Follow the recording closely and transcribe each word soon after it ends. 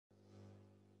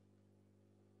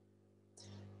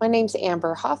My name's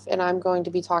Amber Huff, and I'm going to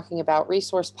be talking about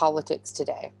resource politics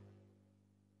today.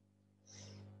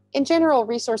 In general,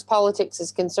 resource politics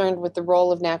is concerned with the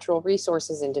role of natural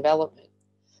resources in development.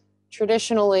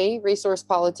 Traditionally, resource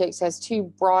politics has two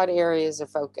broad areas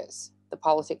of focus: the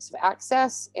politics of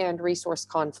access and resource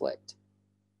conflict.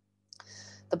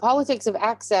 The politics of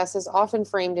access is often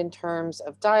framed in terms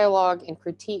of dialogue and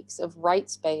critiques of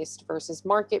rights-based versus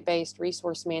market-based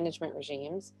resource management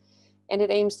regimes, and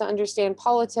it aims to understand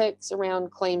politics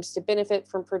around claims to benefit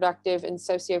from productive and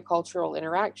sociocultural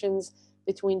interactions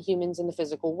between humans and the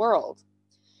physical world.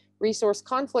 Resource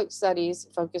conflict studies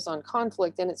focus on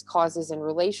conflict and its causes in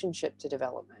relationship to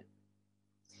development.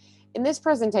 In this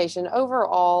presentation,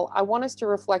 overall, I want us to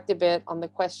reflect a bit on the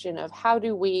question of how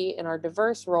do we, in our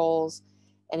diverse roles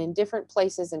and in different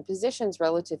places and positions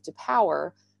relative to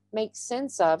power, make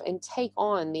sense of and take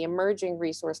on the emerging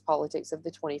resource politics of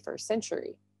the 21st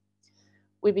century.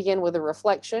 We begin with a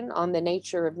reflection on the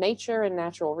nature of nature and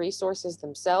natural resources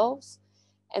themselves,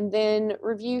 and then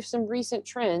review some recent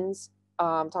trends,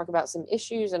 talk about some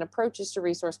issues and approaches to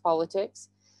resource politics,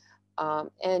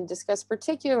 and discuss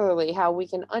particularly how we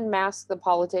can unmask the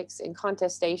politics and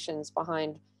contestations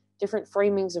behind different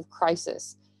framings of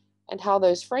crisis, and how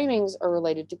those framings are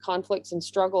related to conflicts and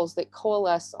struggles that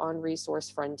coalesce on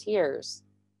resource frontiers.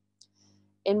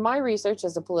 In my research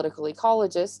as a political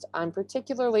ecologist, I'm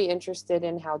particularly interested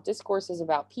in how discourses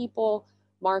about people,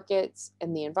 markets,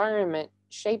 and the environment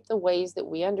shape the ways that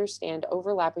we understand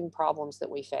overlapping problems that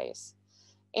we face,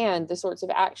 and the sorts of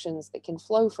actions that can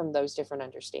flow from those different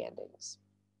understandings.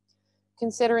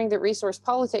 Considering that resource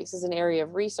politics is an area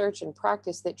of research and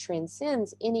practice that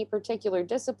transcends any particular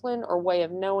discipline or way of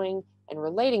knowing and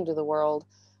relating to the world,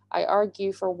 I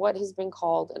argue for what has been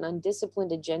called an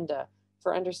undisciplined agenda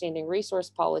for understanding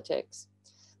resource politics.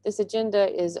 This agenda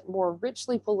is more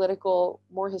richly political,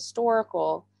 more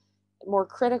historical, more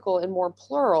critical, and more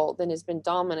plural than has been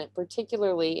dominant,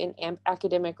 particularly in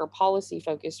academic or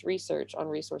policy-focused research on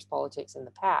resource politics in the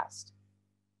past.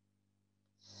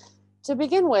 To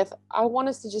begin with, I want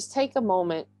us to just take a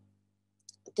moment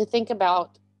to think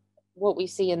about what we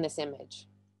see in this image.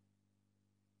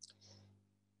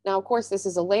 Now, of course, this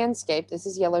is a landscape. This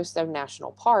is Yellowstone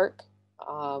National Park.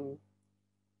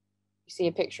 You see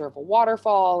a picture of a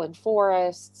waterfall and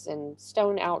forests and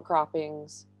stone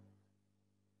outcroppings.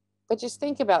 But just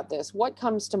think about this. What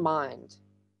comes to mind?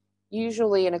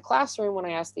 Usually in a classroom, when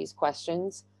I ask these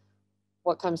questions,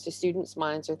 what comes to students'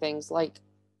 minds are things like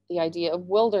the idea of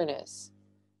wilderness,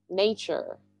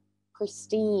 nature,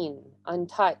 pristine,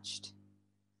 untouched.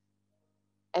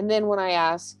 And then when I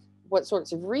ask, what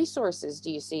sorts of resources do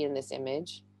you see in this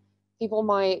image? People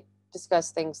might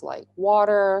discuss things like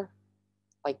water,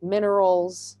 like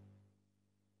minerals,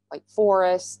 like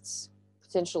forests,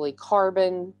 potentially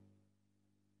carbon.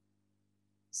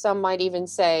 Some might even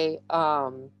say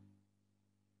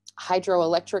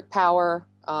hydroelectric power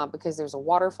because there's a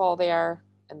waterfall there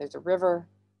and there's a river.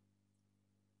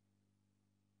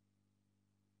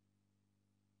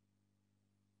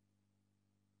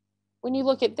 When you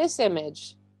look at this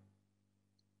image,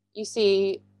 you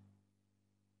see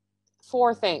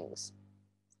four things.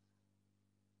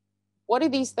 What do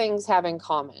these things have in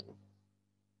common?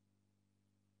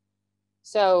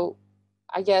 So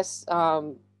I guess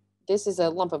this is a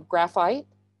lump of graphite,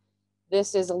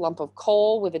 this is a lump of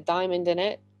coal with a diamond in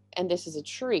it, and this is a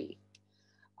tree.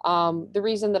 The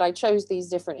reason that I chose these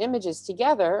different images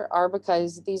together are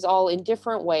because these all in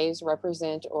different ways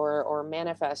represent or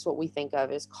manifest what we think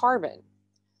of as carbon.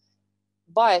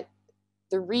 But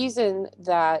the reason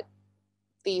that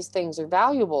these things are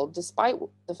valuable, despite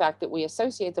the fact that we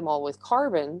associate them all with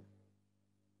carbon,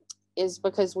 is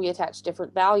because we attach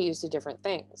different values to different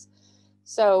things.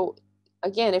 So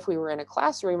again, if we were in a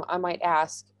classroom, I might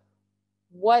ask,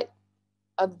 what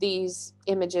of these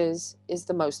images is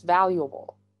the most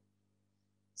valuable?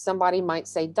 Somebody might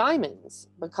say diamonds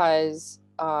because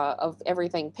of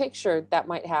everything pictured, that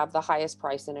might have the highest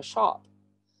price in a shop.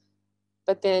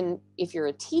 But then if you're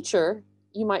a teacher,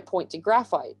 you might point to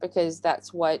graphite because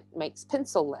that's what makes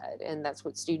pencil lead, and that's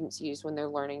what students use when they're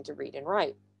learning to read and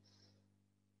write.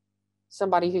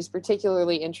 Somebody who's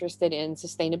particularly interested in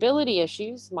sustainability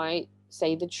issues might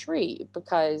say the tree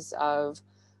because of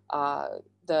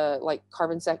the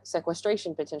carbon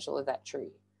sequestration potential of that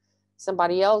tree.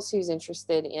 Somebody else who's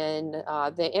interested in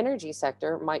the energy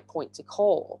sector might point to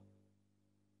coal.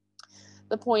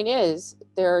 The point is,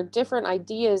 there are different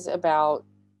ideas about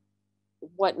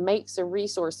what makes a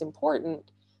resource important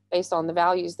based on the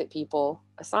values that people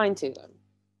assign to them.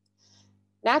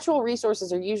 Natural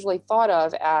resources are usually thought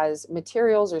of as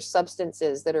materials or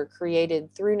substances that are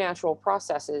created through natural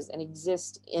processes and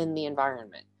exist in the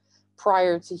environment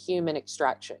prior to human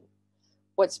extraction.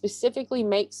 What specifically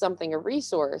makes something a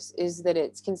resource is that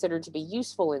it's considered to be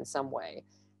useful in some way,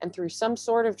 and through some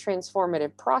sort of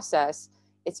transformative process,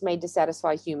 it's made to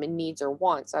satisfy human needs or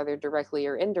wants, either directly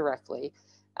or indirectly,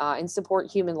 and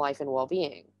support human life and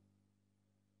well-being.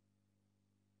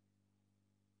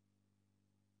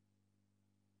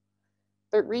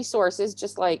 But resources,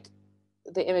 just like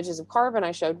the images of carbon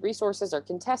I showed, resources are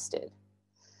contested.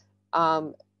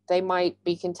 They might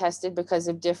be contested because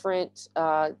of different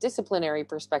disciplinary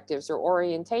perspectives or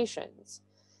orientations.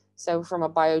 So from a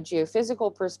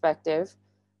biogeophysical perspective,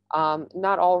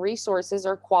 not all resources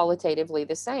are qualitatively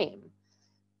the same.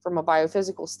 From a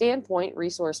biophysical standpoint,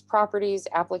 resource properties,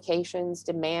 applications,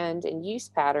 demand, and use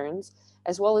patterns,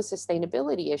 as well as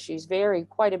sustainability issues, vary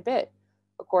quite a bit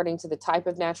according to the type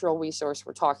of natural resource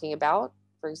we're talking about.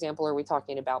 For example, are we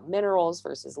talking about minerals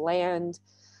versus land,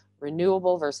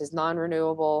 renewable versus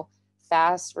non-renewable,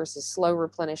 fast versus slow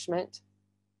replenishment,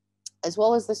 as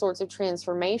well as the sorts of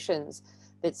transformations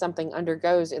that something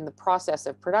undergoes in the process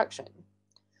of production.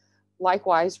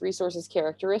 Likewise, resources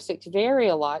characteristics vary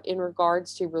a lot in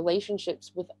regards to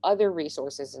relationships with other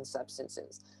resources and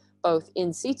substances, both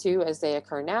in situ as they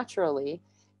occur naturally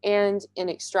and in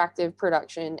extractive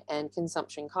production and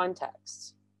consumption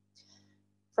contexts.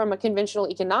 From a conventional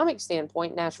economic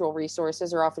standpoint, natural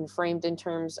resources are often framed in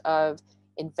terms of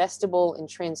investable and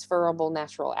transferable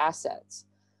natural assets,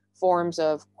 forms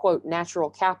of, quote,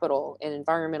 natural capital and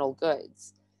environmental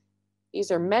goods. These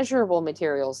are measurable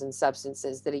materials and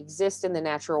substances that exist in the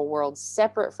natural world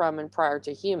separate from and prior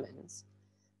to humans.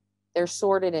 They're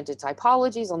sorted into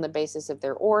typologies on the basis of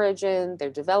their origin, their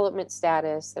development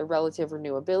status, their relative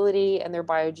renewability, and their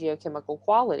biogeochemical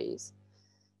qualities.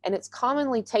 And it's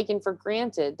commonly taken for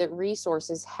granted that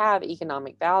resources have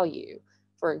economic value,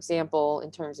 for example,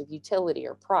 in terms of utility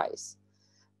or price,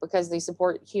 because they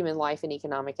support human life and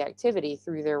economic activity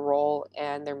through their role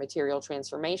and their material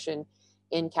transformation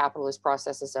in capitalist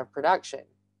processes of production.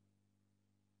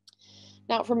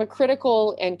 Now, from a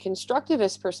critical and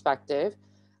constructivist perspective,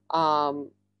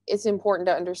 it's important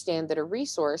to understand that a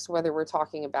resource, whether we're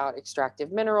talking about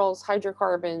extractive minerals,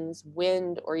 hydrocarbons,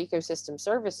 wind, or ecosystem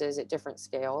services at different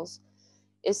scales,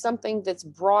 is something that's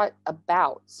brought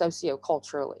about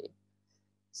socioculturally.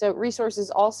 So resources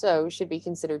also should be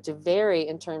considered to vary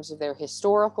in terms of their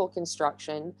historical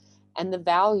construction and the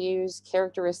values,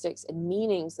 characteristics, and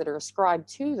meanings that are ascribed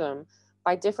to them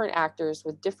by different actors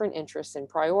with different interests and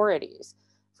priorities,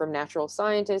 from natural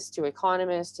scientists to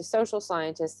economists to social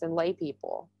scientists and lay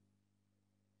people.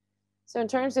 So in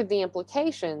terms of the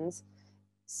implications,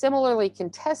 similarly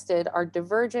contested are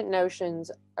divergent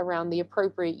notions around the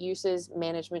appropriate uses,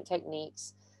 management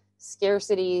techniques,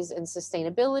 scarcities, and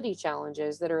sustainability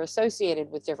challenges that are associated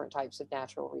with different types of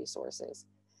natural resources.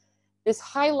 This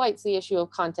highlights the issue of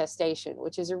contestation,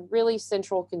 which is a really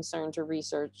central concern to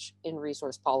research in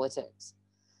resource politics.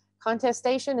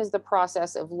 Contestation is the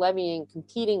process of levying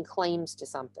competing claims to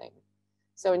something.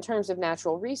 So in terms of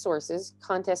natural resources,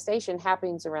 contestation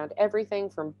happens around everything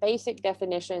from basic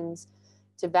definitions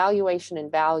to valuation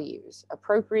and values,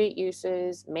 appropriate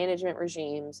uses, management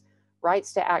regimes,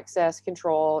 rights to access,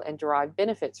 control, and derive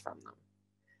benefits from them.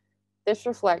 This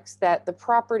reflects that the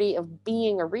property of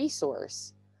being a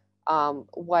resource,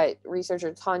 what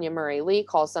researcher Tanya Murray Lee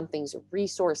calls something's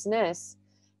resourceness,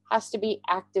 has to be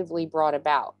actively brought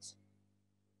about.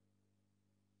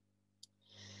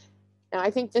 Now,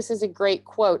 I think this is a great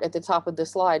quote at the top of the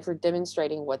slide for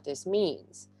demonstrating what this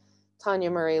means. Tanya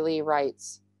Murray Lee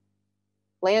writes,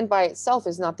 "Land by itself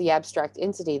is not the abstract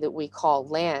entity that we call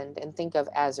land and think of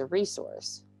as a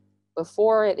resource.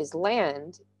 Before it is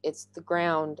land, it's the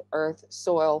ground, earth,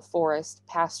 soil, forest,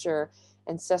 pasture,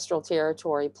 ancestral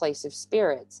territory, place of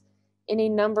spirits, any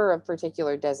number of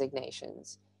particular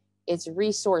designations. Its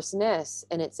resourceness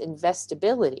and its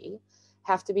investability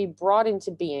have to be brought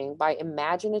into being by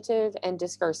imaginative and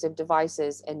discursive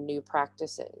devices and new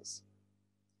practices."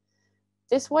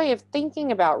 This way of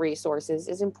thinking about resources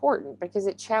is important because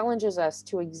it challenges us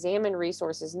to examine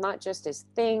resources not just as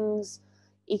things,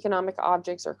 economic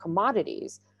objects, or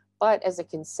commodities, but as a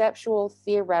conceptual,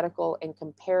 theoretical, and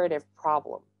comparative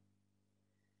problem.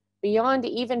 Beyond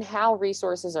even how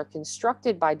resources are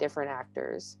constructed by different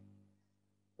actors,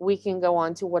 we can go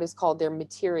on to what is called their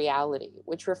materiality,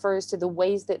 which refers to the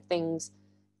ways that things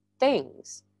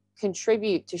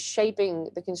contribute to shaping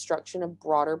the construction of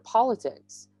broader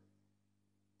politics,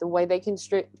 the way they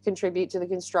contribute to the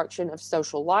construction of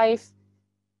social life,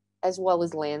 as well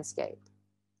as landscape.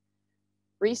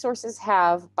 Resources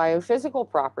have biophysical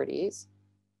properties,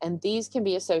 and these can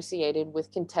be associated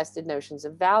with contested notions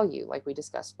of value, like we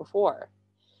discussed before.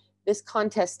 This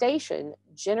contestation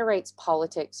generates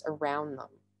politics around them.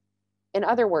 In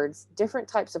other words, different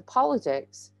types of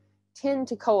politics tend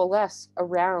to coalesce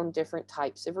around different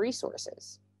types of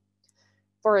resources.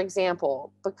 For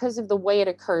example, because of the way it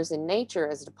occurs in nature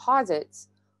as deposits,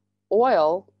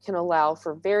 oil can allow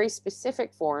for very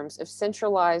specific forms of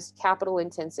centralized,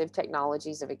 capital-intensive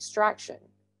technologies of extraction.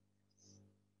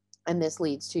 And this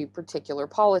leads to particular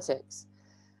politics.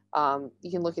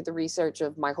 You can look at the research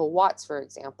of Michael Watts, for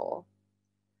example.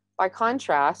 By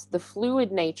contrast, the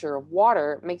fluid nature of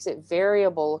water makes it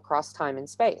variable across time and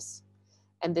space,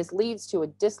 and this leads to a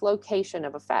dislocation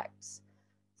of effects.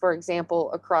 For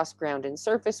example, across ground and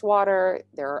surface water,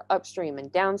 there are upstream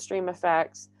and downstream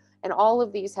effects, and all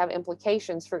of these have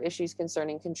implications for issues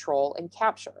concerning control and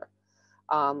capture.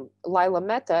 Lila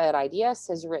Mehta at IDS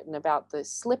has written about the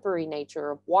slippery nature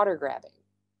of water grabbing.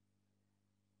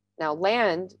 Now,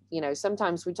 land,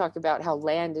 sometimes we talk about how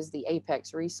land is the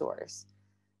apex resource.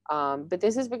 But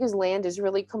this is because land is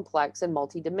really complex and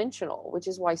multidimensional, which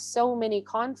is why so many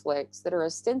conflicts that are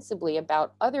ostensibly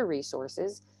about other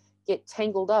resources get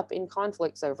tangled up in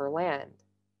conflicts over land.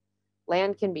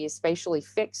 Land can be a spatially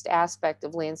fixed aspect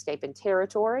of landscape and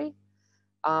territory,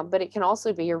 but it can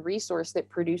also be a resource that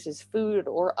produces food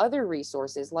or other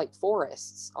resources like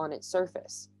forests on its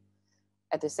surface.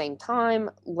 At the same time,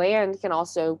 land can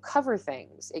also cover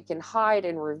things. It can hide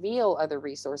and reveal other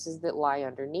resources that lie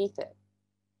underneath it.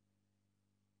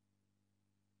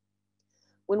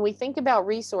 When we think about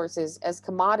resources as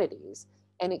commodities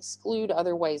and exclude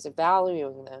other ways of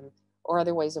valuing them or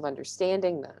other ways of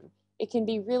understanding them, it can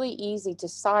be really easy to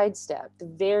sidestep the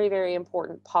very, very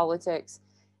important politics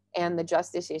and the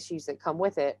justice issues that come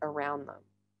with it around them.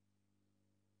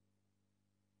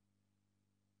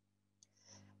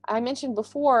 I mentioned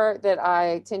before that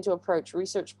I tend to approach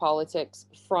resource politics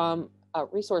from a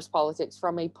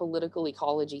political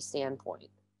ecology standpoint.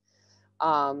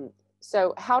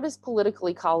 So how does political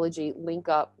ecology link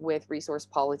up with resource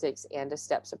politics and a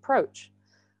STEPS approach?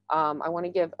 I want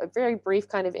to give a very brief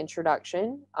kind of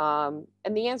introduction. And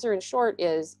the answer in short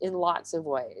is in lots of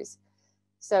ways.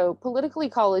 So political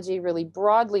ecology, really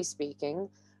broadly speaking,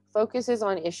 focuses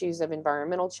on issues of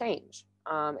environmental change.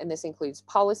 And this includes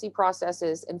policy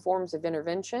processes and forms of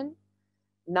intervention,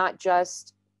 not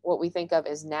just what we think of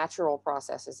as natural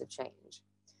processes of change.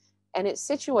 And it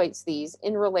situates these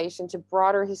in relation to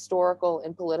broader historical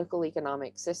and political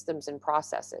economic systems and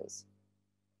processes.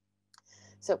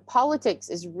 So politics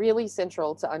is really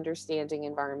central to understanding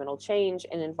environmental change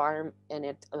and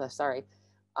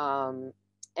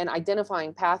and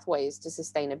identifying pathways to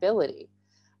sustainability,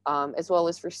 as well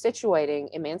as for situating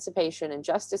emancipation and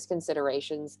justice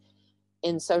considerations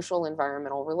in social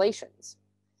environmental relations.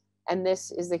 And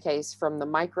this is the case from the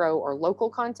micro or local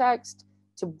context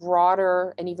to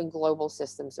broader and even global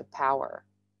systems of power.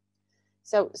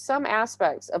 So some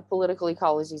aspects of political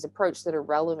ecology's approach that are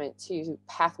relevant to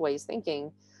pathways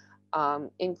thinking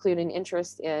include an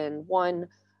interest in, one,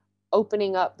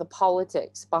 opening up the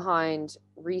politics behind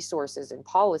resources and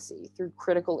policy through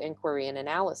critical inquiry and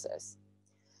analysis.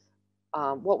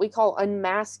 What we call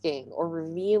unmasking or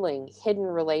revealing hidden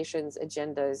relations,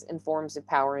 agendas, and forms of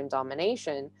power and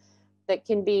domination that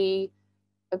can be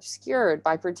obscured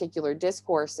by particular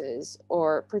discourses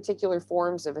or particular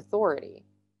forms of authority.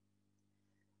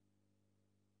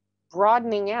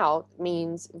 Broadening out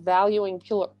means valuing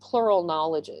plural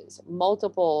knowledges,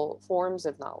 multiple forms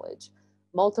of knowledge,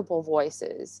 multiple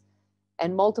voices,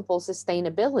 and multiple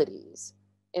sustainabilities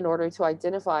in order to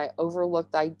identify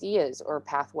overlooked ideas or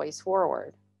pathways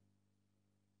forward.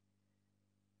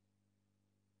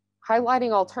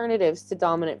 Highlighting alternatives to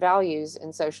dominant values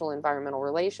in social environmental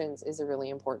relations is a really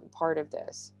important part of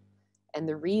this. And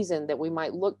the reason that we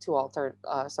might look to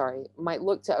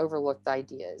overlooked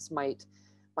ideas, might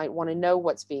want to know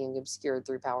what's being obscured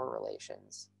through power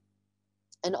relations.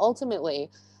 And ultimately,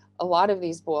 a lot of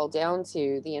these boil down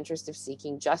to the interest of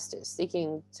seeking justice,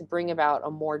 seeking to bring about a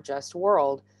more just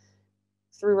world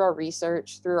through our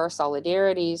research, through our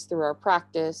solidarities, through our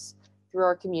practice, through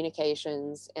our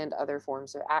communications, and other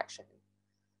forms of action.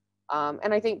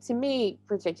 And I think, to me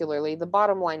particularly, the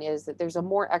bottom line is that there's a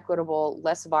more equitable,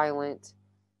 less violent,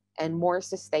 and more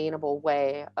sustainable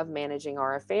way of managing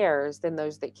our affairs than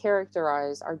those that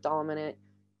characterize our dominant,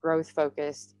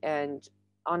 growth-focused, and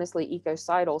honestly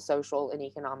ecocidal social and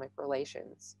economic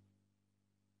relations.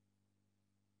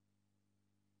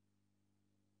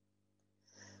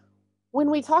 When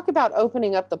we talk about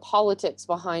opening up the politics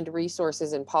behind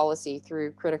resources and policy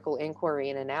through critical inquiry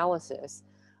and analysis,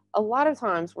 A lot of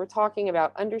times we're talking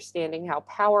about understanding how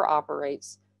power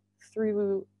operates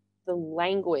through the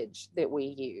language that we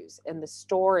use and the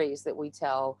stories that we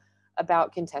tell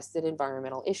about contested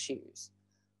environmental issues.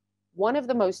 One of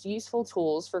the most useful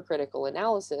tools for critical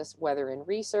analysis, whether in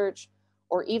research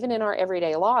or even in our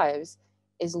everyday lives,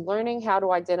 is learning how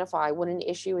to identify when an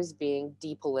issue is being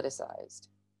depoliticized.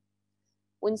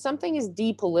 When something is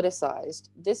depoliticized,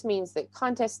 this means that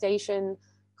contestation,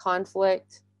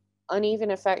 conflict,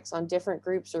 uneven effects on different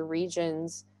groups or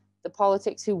regions, the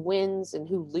politics who wins and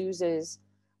who loses,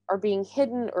 are being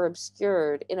hidden or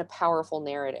obscured in a powerful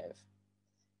narrative.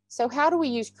 So, how do we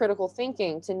use critical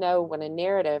thinking to know when a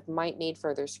narrative might need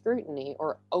further scrutiny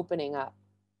or opening up?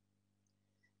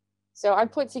 So, I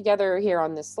put together here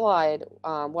on this slide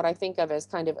what I think of as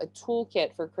kind of a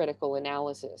toolkit for critical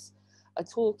analysis, a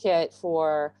toolkit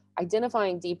for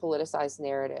identifying depoliticized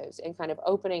narratives and kind of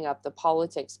opening up the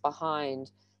politics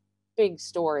behind big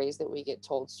stories that we get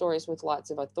told, stories with lots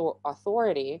of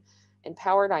authority and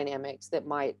power dynamics that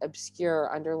might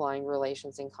obscure underlying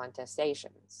relations and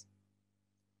contestations.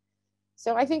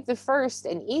 So I think the first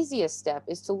and easiest step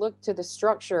is to look to the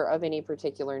structure of any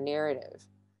particular narrative.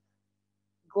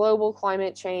 Global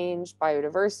climate change,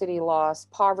 biodiversity loss,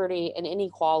 poverty, and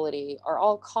inequality are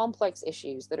all complex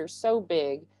issues that are so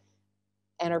big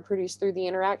and are produced through the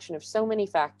interaction of so many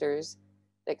factors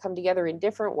that come together in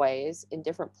different ways, in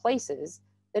different places,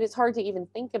 that it's hard to even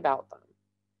think about them.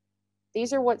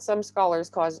 These are what some scholars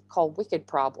call wicked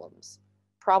problems,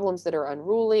 problems that are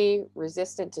unruly,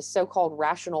 resistant to so-called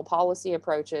rational policy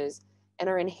approaches, and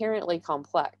are inherently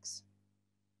complex.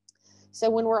 So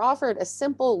when we're offered a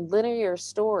simple linear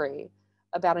story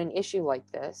about an issue like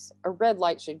this, a red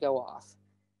light should go off.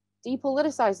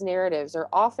 Depoliticized narratives are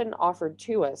often offered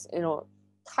to us in a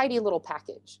tidy little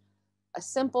package, a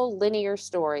simple linear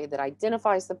story that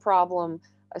identifies the problem,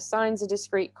 assigns a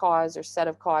discrete cause or set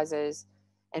of causes,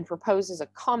 and proposes a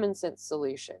common sense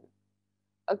solution.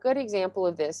 A good example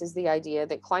of this is the idea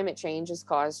that climate change is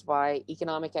caused by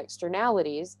economic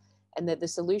externalities and that the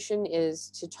solution is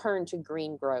to turn to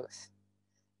green growth.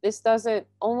 This doesn't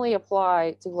only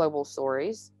apply to global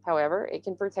stories. However, it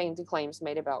can pertain to claims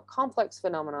made about complex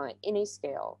phenomena at any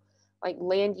scale, like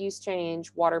land use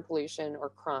change, water pollution, or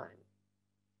crime.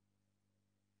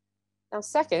 Now,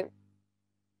 second,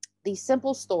 these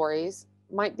simple stories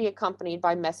might be accompanied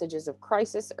by messages of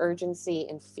crisis, urgency,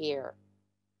 and fear.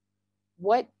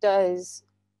 What does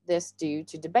this do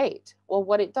to debate? Well,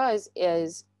 what it does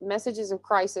is messages of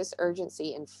crisis,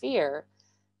 urgency, and fear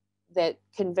that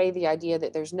convey the idea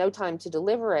that there's no time to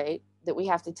deliberate, that we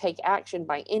have to take action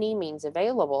by any means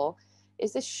available,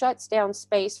 is this shuts down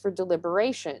space for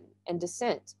deliberation and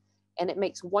dissent. And it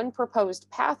makes one proposed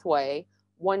pathway,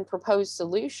 one proposed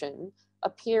solution,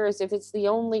 appear as if it's the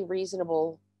only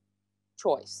reasonable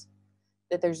choice.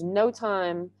 That there's no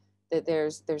time, that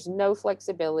there's no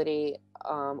flexibility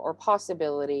or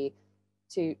possibility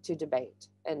to debate.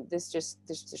 And this just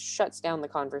shuts down the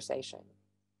conversation.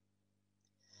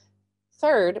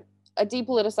 Third, a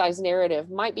depoliticized narrative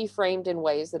might be framed in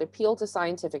ways that appeal to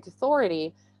scientific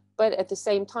authority, but at the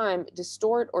same time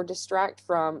distort or distract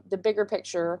from the bigger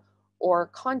picture or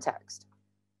context.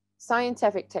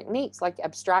 Scientific techniques like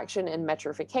abstraction and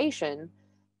metrification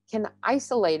can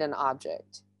isolate an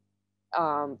object.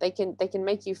 They can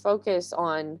make you focus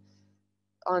on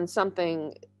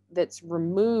something that's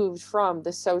removed from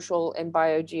the social and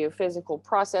biogeophysical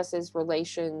processes,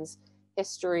 relations,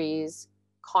 histories,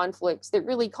 conflicts that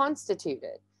really constitute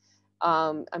it.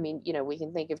 I mean, we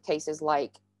can think of cases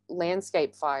like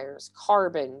landscape fires,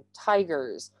 carbon,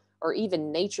 tigers, or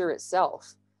even nature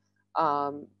itself.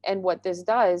 And what this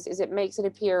does is it makes it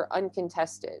appear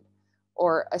uncontested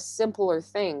or a simpler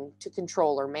thing to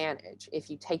control or manage if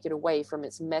you take it away from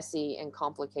its messy and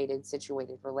complicated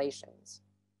situated relations.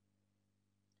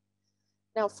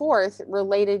 Now, fourth,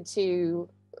 related to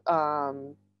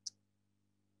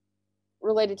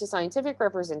scientific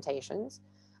representations,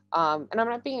 and I'm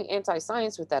not being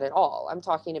anti-science with that at all. I'm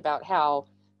talking about how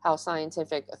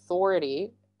scientific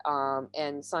authority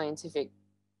and scientific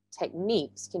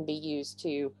techniques can be used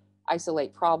to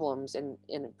isolate problems in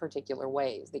particular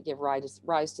ways that give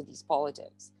rise to these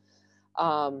politics.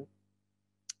 But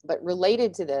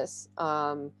related to this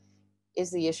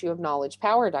is the issue of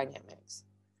knowledge-power dynamics.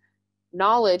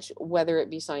 Knowledge, whether it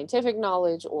be scientific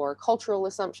knowledge or cultural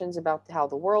assumptions about how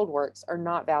the world works, are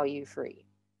not value-free.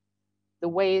 The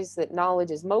ways that knowledge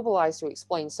is mobilized to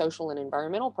explain social and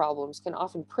environmental problems can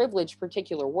often privilege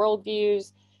particular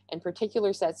worldviews and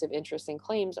particular sets of interests and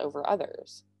claims over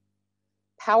others.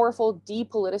 Powerful,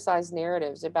 depoliticized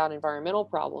narratives about environmental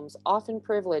problems often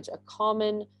privilege a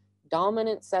common,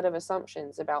 dominant set of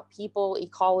assumptions about people,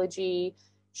 ecology,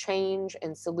 change,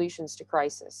 and solutions to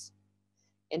crisis.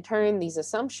 In turn, these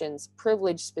assumptions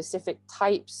privilege specific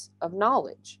types of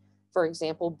knowledge, for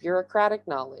example, bureaucratic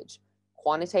knowledge,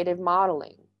 quantitative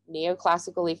modeling,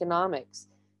 neoclassical economics,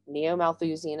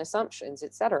 neo-Malthusian assumptions,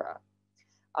 etc.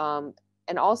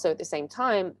 And also at the same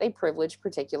time, they privilege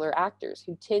particular actors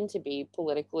who tend to be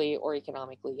politically or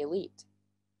economically elite.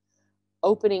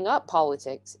 Opening up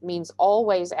politics means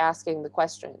always asking the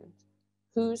question,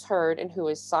 who's heard and who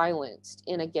is silenced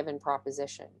in a given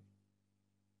proposition?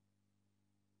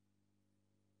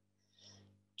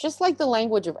 Just like the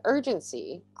language of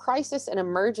urgency, crisis and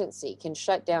emergency can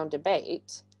shut down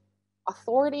debate.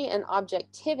 Authority and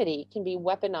objectivity can be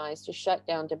weaponized to shut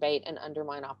down debate and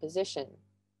undermine opposition.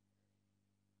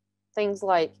 Things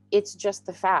like, it's just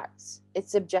the facts,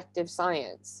 it's objective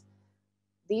science.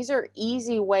 These are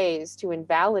easy ways to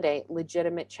invalidate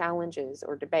legitimate challenges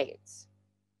or debates.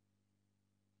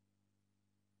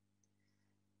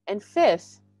 And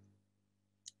fifth,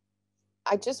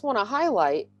 I just want to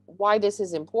highlight why this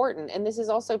is important, and this is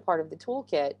also part of the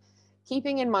toolkit,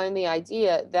 keeping in mind the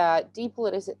idea that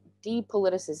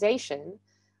depoliticization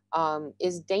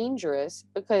is dangerous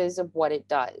because of what it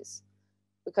does,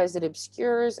 because it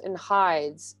obscures and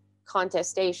hides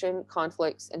contestation,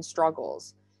 conflicts, and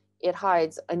struggles. It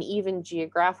hides uneven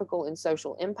geographical and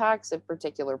social impacts of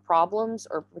particular problems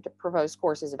or proposed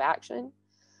courses of action.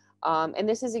 And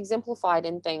this is exemplified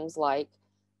in things like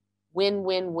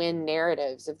win-win-win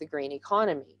narratives of the green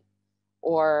economy,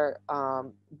 or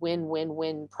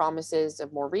win-win-win promises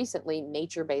of, more recently,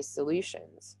 nature-based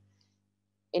solutions.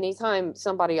 Anytime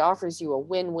somebody offers you a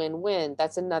win-win-win,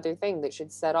 that's another thing that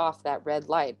should set off that red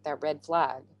light, that red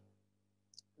flag,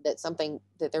 that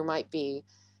there might be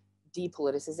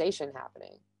depoliticization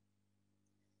happening.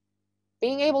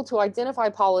 Being able to identify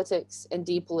politics and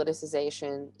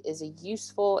depoliticization is a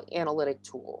useful analytic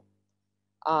tool.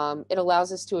 It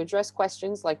allows us to address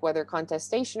questions like whether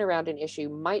contestation around an issue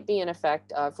might be an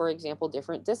effect of, for example,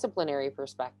 different disciplinary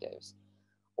perspectives,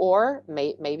 or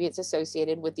maybe it's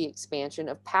associated with the expansion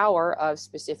of power of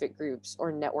specific groups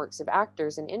or networks of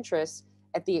actors and interests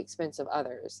at the expense of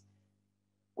others.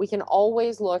 We can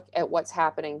always look at what's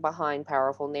happening behind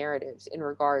powerful narratives in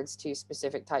regards to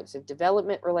specific types of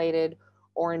development-related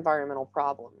or environmental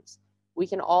problems. We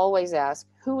can always ask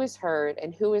who is heard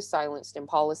and who is silenced in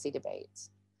policy debates.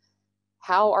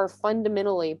 How are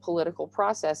fundamentally political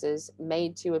processes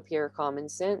made to appear common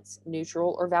sense,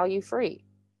 neutral, or value-free?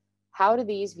 How do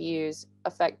these views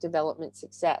affect development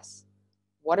success?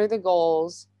 What are the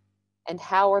goals, and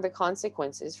how are the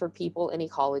consequences for people and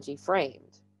ecology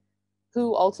framed?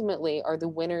 Who ultimately are the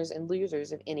winners and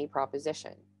losers of any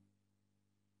proposition?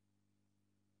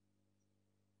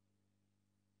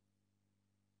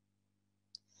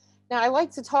 Now, I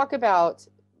like to talk about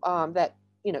that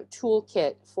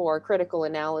toolkit for critical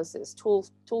analysis,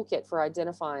 toolkit for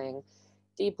identifying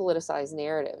depoliticized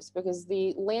narratives, because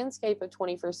the landscape of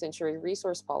 21st century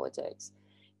resource politics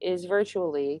is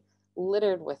virtually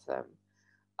littered with them.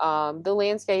 The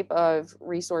landscape of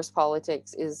resource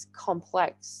politics is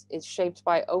complex. It's shaped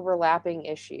by overlapping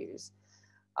issues.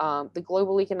 The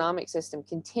global economic system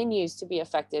continues to be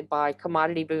affected by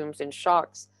commodity booms and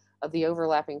shocks of the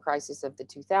overlapping crisis of the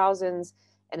 2000s,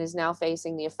 and is now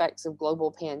facing the effects of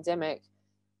global pandemic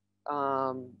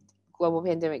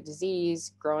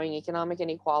disease, growing economic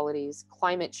inequalities,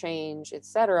 climate change,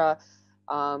 etc.,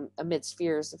 amidst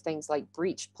fears of things like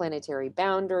breached planetary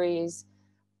boundaries.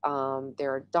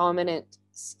 There are dominant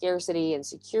scarcity and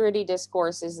security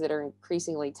discourses that are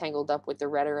increasingly tangled up with the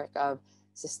rhetoric of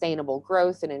sustainable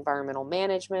growth and environmental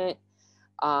management.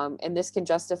 And this can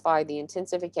justify the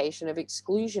intensification of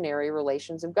exclusionary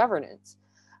relations of governance,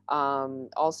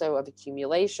 also of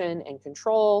accumulation and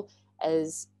control,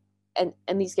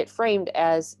 and these get framed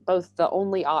as both the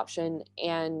only option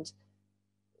and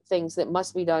things that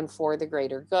must be done for the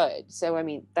greater good. So, I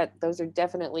mean, those are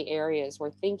definitely areas where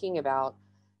thinking about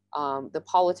the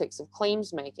politics of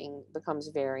claims making becomes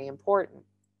very important.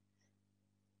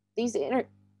 These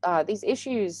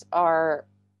issues are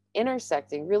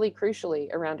intersecting really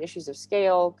crucially around issues of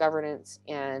scale, governance,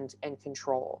 and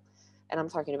control. And I'm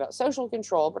talking about social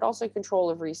control, but also control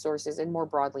of resources and more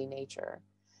broadly nature.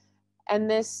 And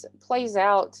this plays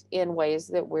out in ways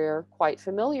that we're quite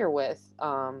familiar with,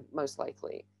 most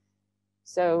likely.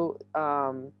 So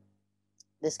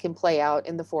this can play out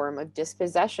in the form of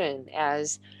dispossession,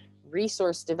 as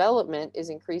resource development is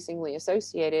increasingly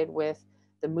associated with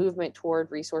the movement toward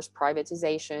resource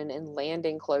privatization and land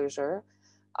enclosure.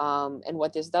 And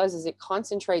what this does is it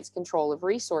concentrates control of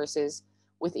resources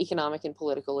with economic and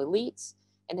political elites.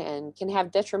 and can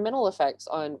have detrimental effects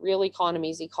on real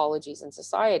economies, ecologies, and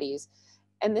societies.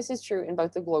 And this is true in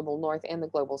both the global north and the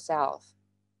global south.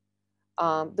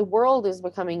 The world is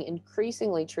becoming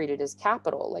increasingly treated as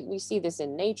capital. Like we see this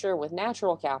in nature with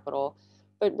natural capital,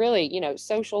 but really,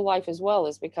 social life as well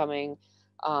is becoming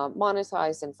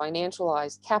monetized and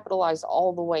financialized, capitalized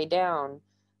all the way down,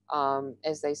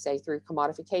 as they say, through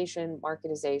commodification,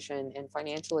 marketization, and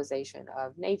financialization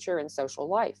of nature and social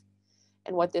life.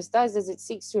 And what this does is it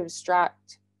seeks to and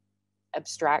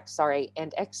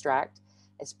extract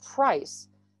as price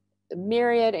the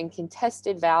myriad and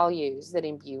contested values that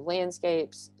imbue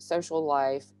landscapes, social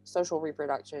life, social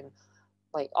reproduction,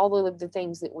 like all of the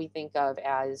things that we think of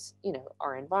as,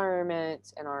 our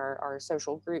environment and our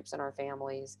social groups and our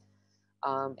families,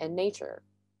 and nature.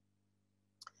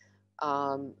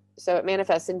 So it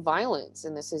manifests in violence,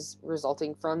 and this is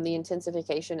resulting from the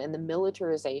intensification and the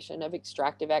militarization of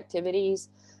extractive activities,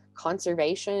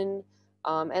 conservation,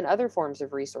 and other forms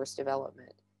of resource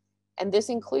development. And this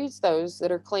includes those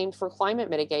that are claimed for climate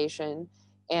mitigation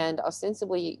and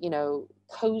ostensibly,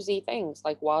 cozy things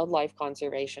like wildlife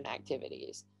conservation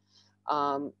activities.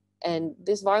 And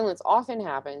this violence often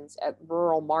happens at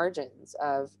rural margins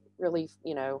of really,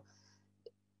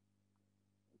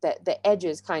 the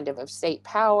edges kind of state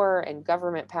power and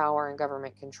government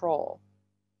control.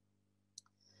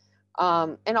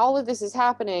 And all of this is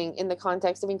happening in the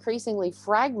context of increasingly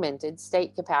fragmented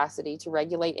state capacity to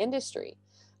regulate industry,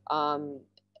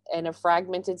 and a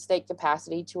fragmented state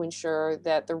capacity to ensure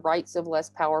that the rights of less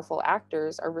powerful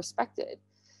actors are respected.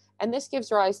 And this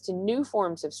gives rise to new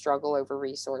forms of struggle over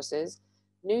resources,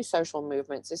 new social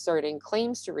movements asserting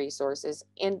claims to resources,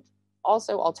 and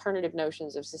also alternative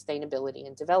notions of sustainability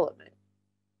and development.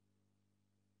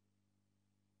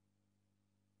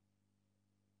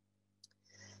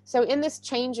 So in this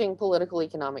changing political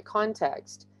economic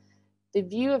context, the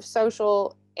view of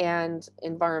social and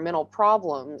environmental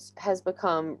problems has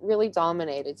become really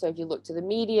dominated. So if you look to the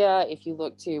media, if you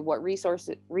look to what research,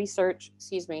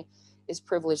 is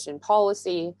privileged in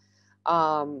policy,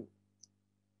 the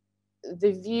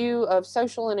view of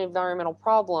social and environmental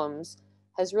problems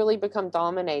has really become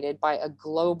dominated by a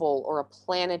global or a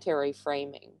planetary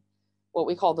framing, what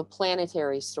we call the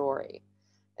planetary story.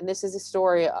 And this is a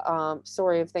story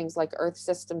of things like Earth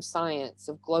system science,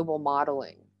 of global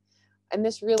modeling. And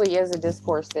this really is a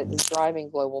discourse that is driving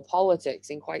global politics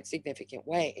in quite significant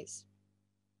ways.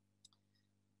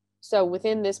 So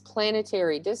within this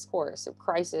planetary discourse of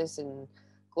crisis and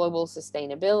global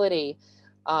sustainability,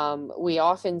 we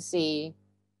often see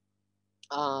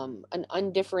an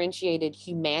undifferentiated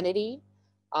humanity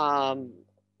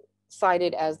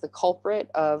cited as the culprit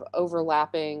of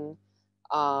overlapping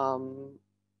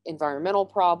environmental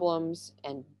problems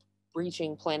and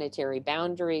breaching planetary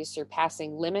boundaries,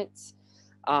 surpassing limits.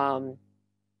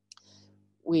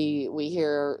 We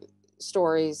hear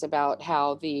stories about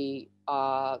how the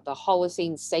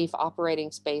Holocene safe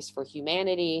operating space for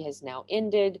humanity has now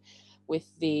ended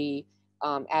with the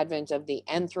advent of the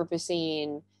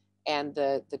Anthropocene and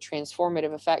the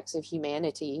transformative effects of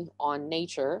humanity on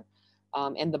nature,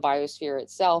 and the biosphere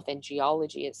itself and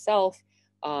geology itself.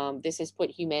 This has put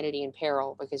humanity in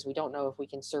peril because we don't know if we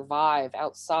can survive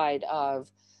outside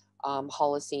of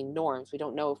Holocene norms. We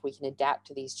don't know if we can adapt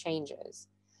to these changes.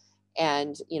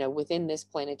 And, within this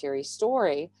planetary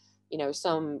story,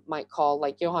 some might call,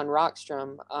 like Johann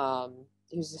Rockstrom,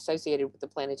 who's associated with the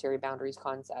planetary boundaries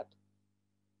concept.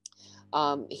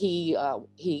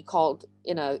 He called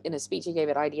in a speech he gave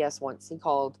at IDS once, he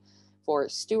called for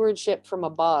stewardship from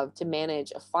above to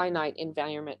manage a finite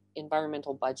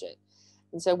environmental budget.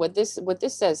 And so what this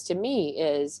says to me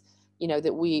is,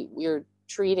 that we're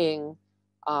treating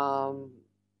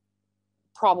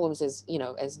problems as,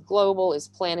 as global, as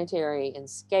planetary in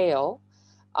scale.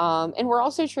 And we're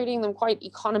also treating them quite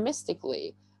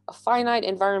economistically. A finite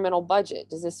environmental budget.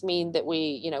 Does this mean that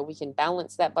we can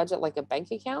balance that budget like a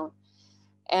bank account?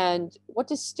 And what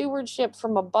does stewardship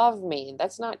from above mean?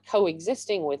 That's not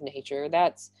coexisting with nature.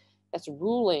 That's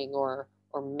ruling or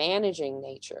managing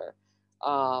nature.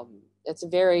 It's a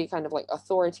very kind of like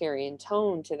authoritarian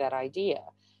tone to that idea.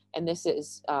 And this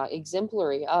is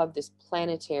exemplary of this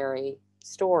planetary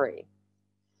story.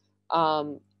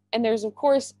 And there's, of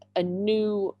course, a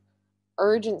new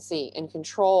urgency and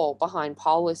control behind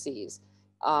policies,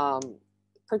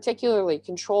 particularly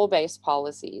control-based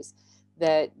policies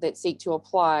that seek to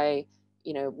apply,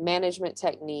 management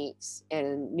techniques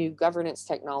and new governance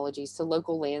technologies to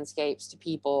local landscapes, to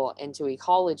people, and to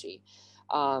ecology.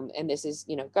 And this is,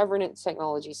 governance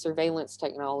technologies, surveillance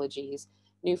technologies,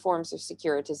 new forms of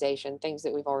securitization, things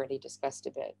that we've already discussed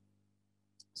a bit.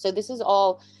 So this is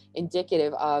all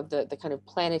indicative of the kind of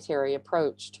planetary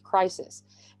approach to crisis.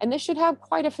 And this should have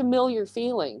quite a familiar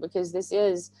feeling, because this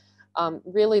is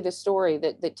really the story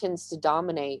that tends to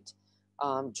dominate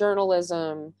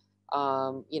journalism,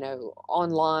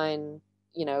 online.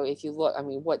 If you look, I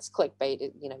mean, what's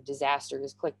clickbait? Disaster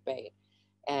is clickbait.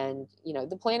 And,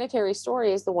 the planetary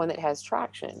story is the one that has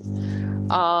traction.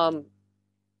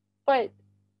 But,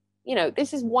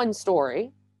 this is one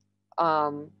story.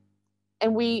 Um,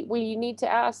 and we need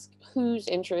to ask whose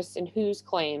interests and whose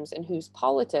claims and whose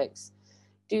politics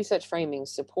do such framings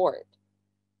support.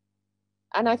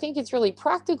 And I think it's really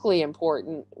practically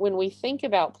important when we think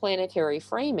about planetary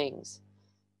framings,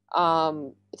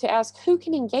 to ask who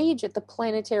can engage at the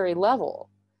planetary level.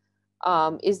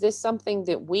 Is this something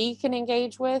that we can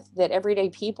engage with, that everyday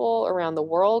people around the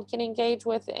world can engage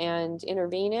with and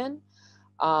intervene in?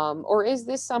 Or is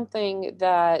this something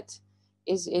that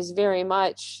is very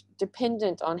much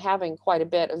dependent on having quite a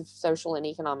bit of social and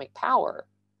economic power?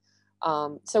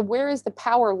 So where is the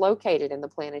power located in the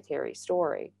planetary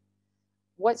story?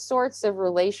 What sorts of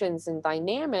relations and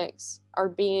dynamics are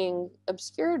being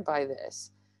obscured by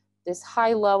this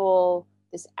high level,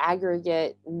 this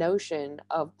aggregate notion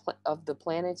of the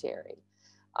planetary?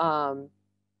 Um,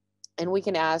 and we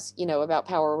can ask, about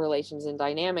power relations and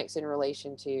dynamics in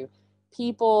relation to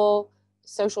people,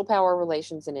 social power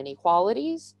relations and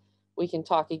inequalities. We can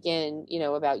talk again,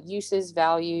 about uses,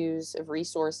 values of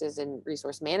resources and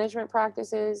resource management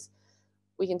practices.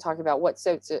 We can talk about what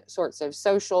sorts of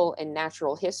social and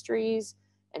natural histories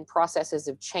and processes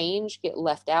of change get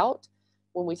left out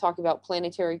when we talk about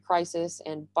planetary crisis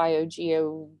and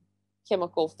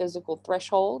biogeochemical physical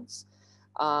thresholds,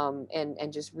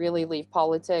 and just really leave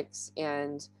politics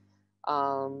and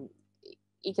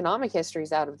economic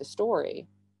histories out of the story.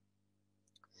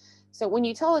 So when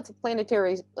you tell the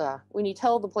planetary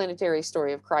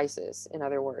story of crisis, in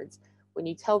other words, when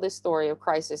you tell this story of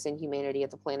crisis in humanity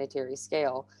at the planetary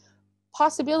scale,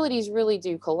 possibilities really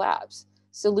do collapse.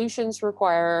 Solutions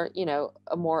require,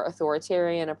 a more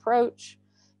authoritarian approach,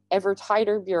 ever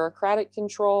tighter bureaucratic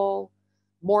control,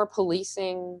 more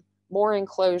policing, more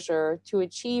enclosure to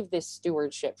achieve this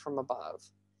stewardship from above.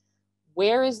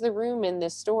 Where is the room in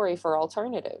this story for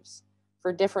alternatives,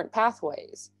 for different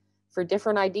pathways, for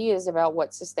different ideas about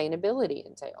what sustainability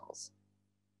entails?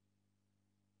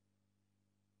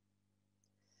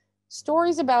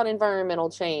 Stories about environmental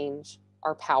change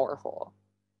are powerful,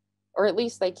 or at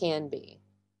least they can be.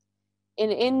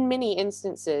 In many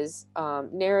instances,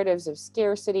 narratives of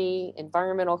scarcity,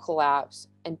 environmental collapse,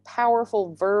 and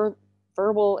powerful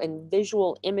verbal and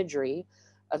visual imagery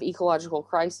of ecological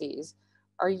crises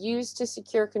are used to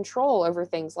secure control over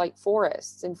things like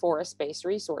forests and forest-based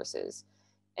resources,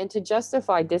 and to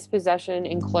justify dispossession,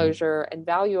 enclosure, and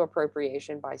value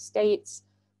appropriation by states,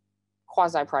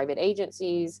 quasi-private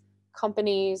agencies,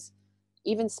 companies,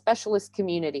 even specialist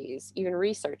communities, even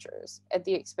researchers, at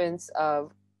the expense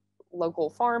of local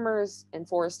farmers and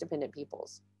forest-dependent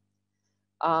peoples.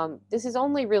 This is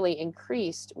only really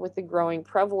increased with the growing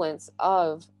prevalence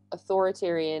of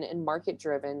authoritarian and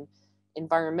market-driven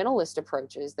environmentalist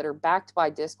approaches that are backed by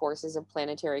discourses of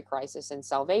planetary crisis and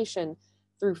salvation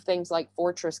through things like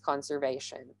fortress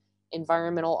conservation,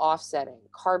 environmental offsetting,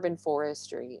 carbon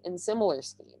forestry, and similar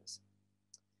schemes.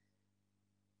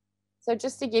 So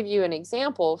just to give you an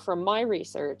example from my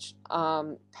research,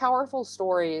 powerful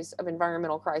stories of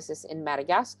environmental crisis in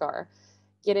Madagascar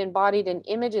get embodied in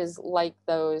images like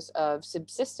those of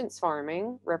subsistence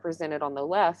farming, represented on the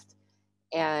left,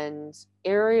 and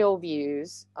aerial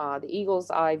views, the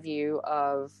eagle's eye view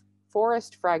of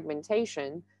forest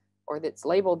fragmentation, or that's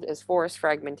labeled as forest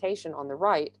fragmentation on the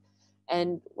right.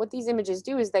 And what these images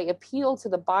do is they appeal to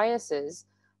the biases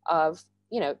of,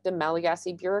 the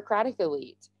Malagasy bureaucratic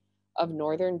elite, of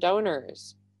northern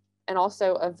donors, and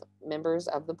also of members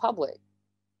of the public.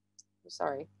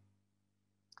 Sorry.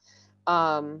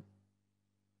 And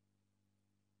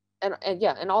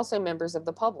also members of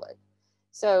the public.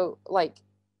 So,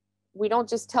 we don't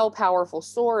just tell powerful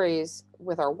stories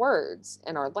with our words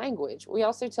and our language. We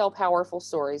also tell powerful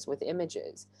stories with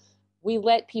images. We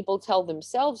let people tell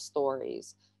themselves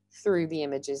stories through the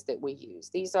images that we use.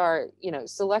 These are,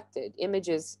 selected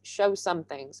images, show some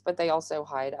things, but they also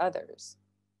hide others.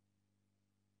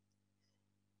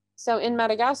 So in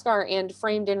Madagascar, and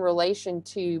framed in relation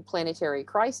to planetary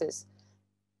crisis,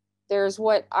 there's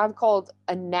what I've called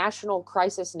a national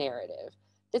crisis narrative.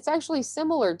 It's actually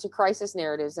similar to crisis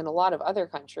narratives in a lot of other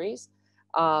countries,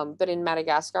 but in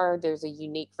Madagascar, there's a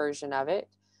unique version of it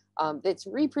that's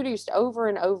reproduced over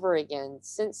and over again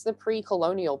since the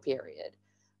pre-colonial period.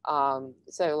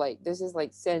 So this is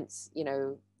since,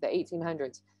 the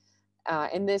 1800s.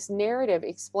 And this narrative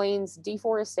explains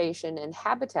deforestation and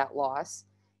habitat loss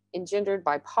engendered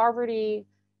by poverty,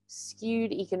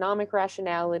 skewed economic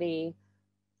rationality,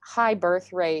 high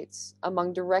birth rates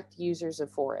among direct users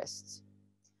of forests.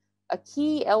 A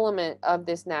key element of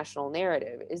this national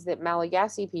narrative is that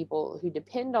Malagasy people who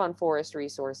depend on forest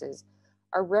resources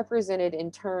are represented in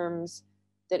terms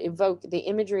that evoke the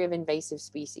imagery of invasive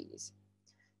species.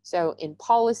 So in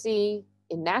policy,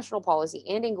 in national policy,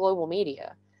 and in global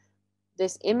media,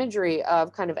 this imagery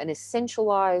of kind of an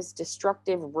essentialized,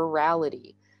 destructive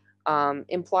rurality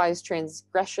implies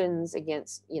transgressions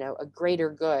against, a greater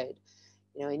good.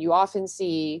 And you often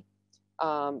see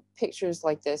pictures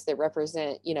like this that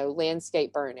represent,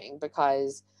 landscape burning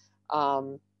because,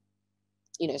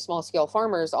 small scale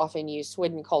farmers often use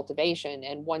swidden cultivation,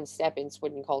 and one step in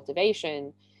swidden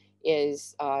cultivation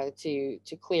is to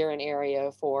clear an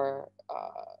area for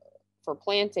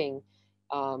planting,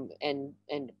 and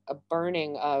a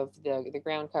burning of the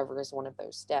ground cover is one of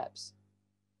those steps.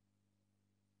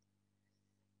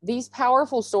 These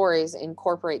powerful stories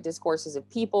incorporate discourses of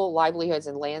people, livelihoods,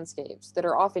 and landscapes that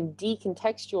are often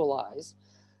decontextualized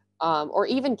or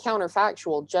even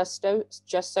counterfactual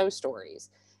just so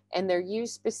stories. And they're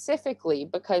used specifically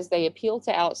because they appeal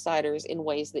to outsiders in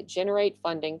ways that generate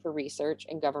funding for research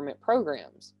and government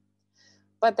programs.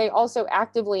 But they also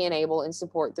actively enable and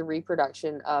support the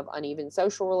reproduction of uneven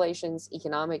social relations,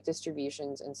 economic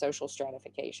distributions, and social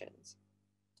stratifications.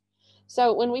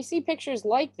 So when we see pictures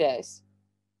like this,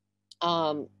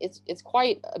 it's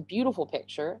quite a beautiful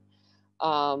picture,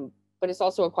 but it's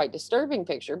also a quite disturbing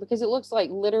picture because it looks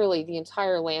like literally the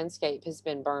entire landscape has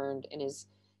been burned and is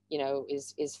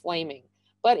flaming.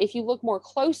 But if you look more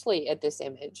closely at this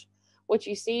image, what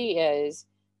you see is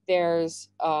there's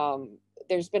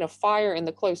been a fire in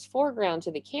the close foreground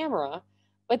to the camera,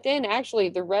 but then actually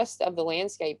the rest of the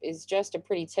landscape is just a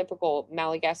pretty typical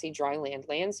Malagasy dryland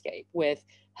landscape with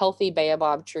healthy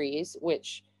baobab trees,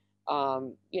 which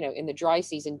in the dry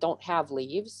season don't have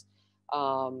leaves.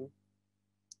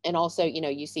 And also,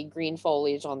 you see green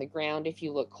foliage on the ground if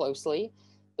you look closely.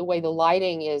 The way the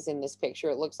lighting is in this picture,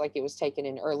 it looks like it was taken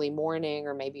in early morning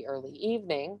or maybe early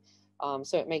evening.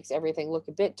 So it makes everything look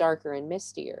a bit darker and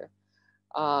mistier.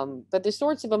 But the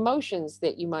sorts of emotions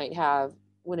that you might have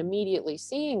when immediately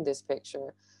seeing this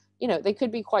picture, they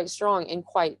could be quite strong and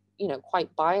quite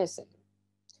biasing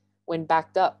when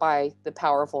backed up by the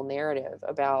powerful narrative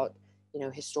about,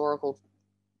 historical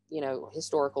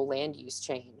land use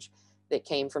change that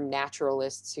came from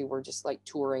naturalists who were just like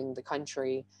touring the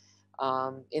country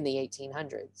in the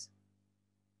 1800s.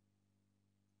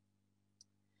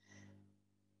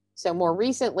 So more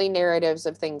recently, narratives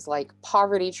of things like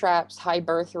poverty traps, high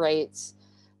birth rates.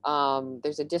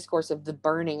 There's a discourse of the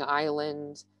burning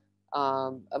island,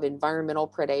 of environmental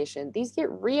predation. These get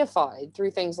reified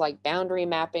through things like boundary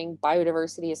mapping,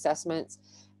 biodiversity assessments,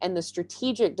 and the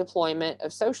strategic deployment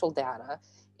of social data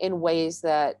in ways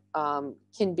that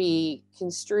can be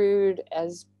construed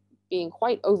as being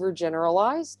quite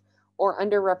overgeneralized or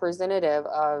underrepresentative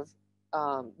of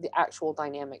the actual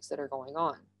dynamics that are going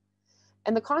on.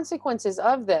 And the consequences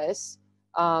of this,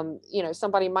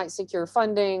 somebody might secure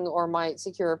funding or might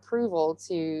secure approval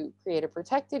to create a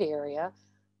protected area,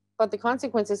 but the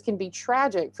consequences can be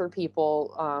tragic for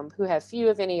people who have few,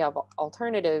 if any,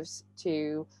 alternatives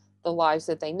to the lives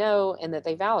that they know and that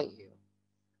they value.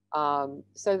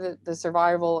 So that the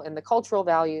survival and the cultural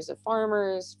values of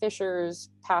farmers, fishers,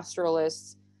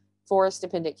 pastoralists,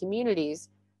 forest-dependent communities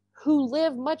who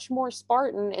live much more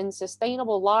Spartan and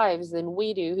sustainable lives than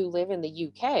we do who live in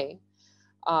the UK,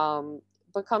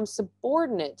 become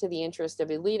subordinate to the interest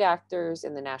of elite actors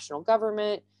in the national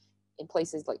government, in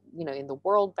places like, in the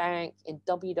World Bank, in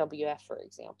WWF, for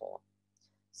example.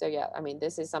 So yeah, I mean,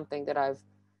 this is something that I've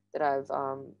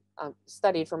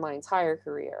studied for my entire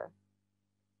career,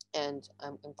 and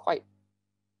I'm quite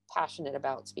passionate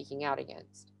about speaking out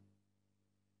against.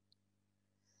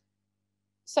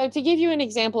 So to give you an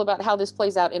example about how this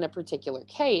plays out in a particular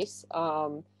case,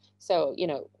 in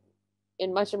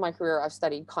much of my career, I've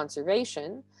studied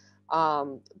conservation,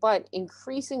 but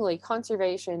increasingly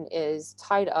conservation is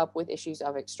tied up with issues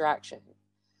of extraction.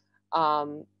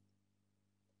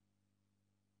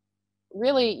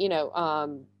 Really,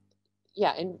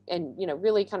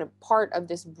 really kind of part of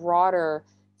this broader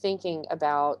thinking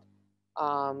about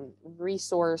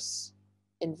resource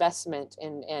investment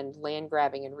and land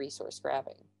grabbing and resource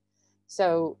grabbing.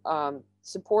 So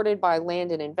supported by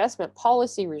land and investment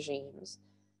policy regimes,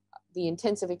 the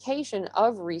intensification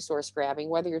of resource grabbing,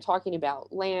 whether you're talking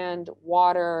about land,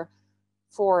 water,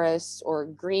 forests, or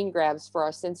green grabs for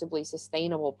ostensibly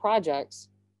sustainable projects,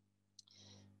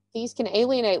 These can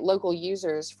alienate local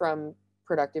users from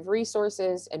productive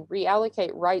resources and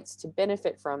reallocate rights to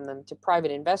benefit from them to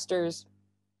private investors,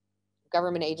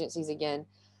 government agencies again,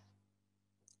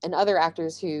 and other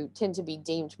actors who tend to be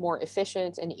deemed more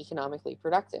efficient and economically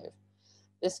productive.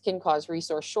 This can cause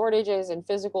resource shortages and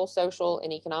physical, social,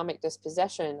 and economic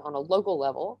dispossession on a local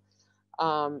level,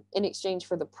 in exchange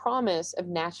for the promise of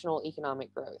national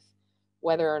economic growth.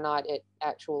 Whether or not it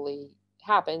actually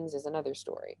happens is another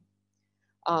story.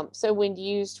 So when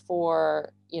used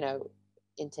for,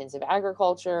 intensive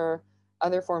agriculture,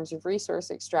 other forms of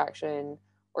resource extraction,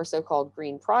 or so-called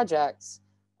green projects,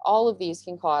 all of these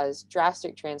can cause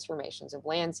drastic transformations of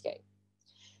landscape.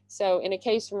 So in a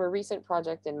case from a recent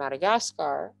project in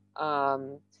Madagascar,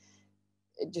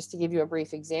 just to give you a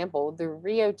brief example, the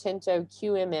Rio Tinto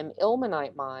QMM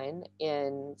ilmenite mine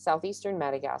in southeastern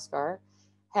Madagascar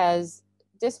has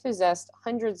dispossessed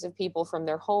hundreds of people from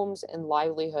their homes and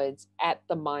livelihoods at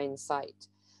the mine site.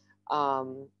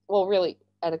 Well, really,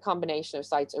 at a combination of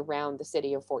sites around the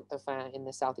city of Fort Dauphin in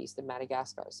the southeast of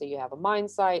Madagascar. So you have a mine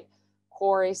site,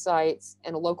 quarry sites,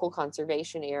 and a local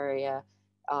conservation area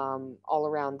all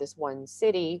around this one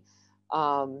city.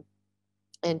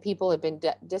 And people have been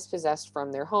dispossessed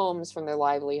from their homes, from their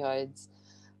livelihoods,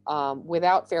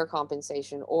 without fair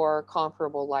compensation or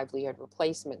comparable livelihood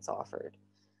replacements offered.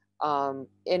 And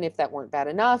if that weren't bad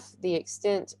enough, the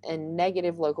extent and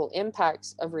negative local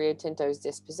impacts of Rio Tinto's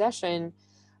dispossession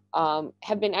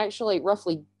have been actually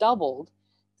roughly doubled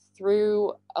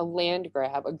through a land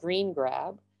grab, a green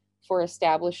grab, for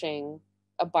establishing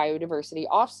a biodiversity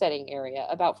offsetting area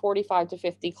about 45 to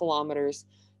 50 kilometers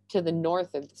to the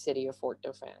north of the city of Fort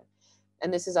Dauphin.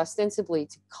 And this is ostensibly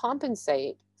to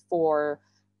compensate for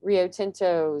Rio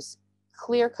Tinto's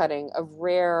clear cutting of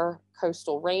rare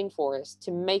coastal rainforest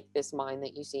to make this mine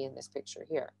that you see in this picture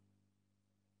here.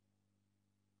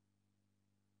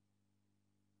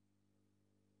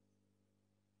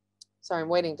 Sorry, I'm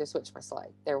waiting to switch my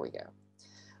slide. There we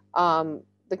go.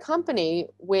 The company,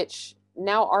 which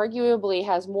now arguably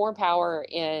has more power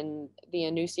in the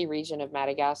Anusi region of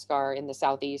Madagascar in the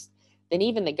southeast than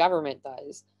even the government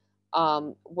does,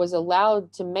 was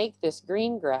allowed to make this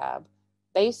green grab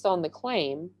based on the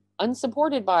claim,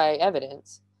 unsupported by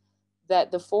evidence,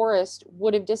 that the forest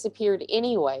would have disappeared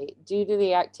anyway due to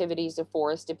the activities of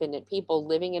forest-dependent people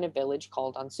living in a village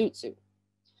called Ansutsu.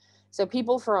 So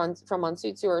people from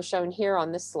Ansutsu are shown here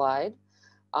on this slide.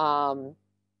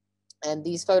 And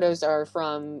these photos are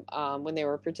from when they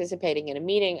were participating in a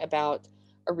meeting about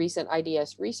a recent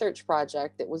IDS research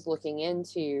project that was looking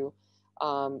into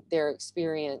their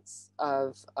experience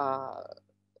of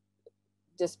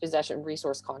dispossession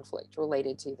resource conflict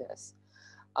related to this.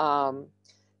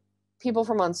 People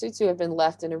from Ansutsu have been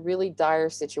left in a really dire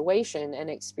situation and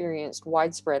experienced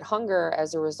widespread hunger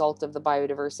as a result of the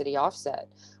biodiversity offset.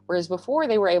 Whereas before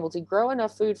they were able to grow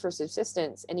enough food for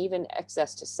subsistence and even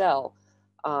excess to sell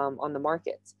on the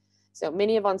markets. So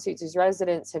many of Ansutsu's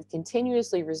residents have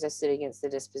continuously resisted against the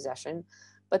dispossession,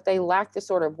 but they lack the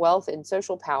sort of wealth and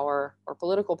social power or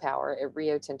political power at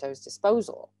Rio Tinto's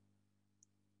disposal.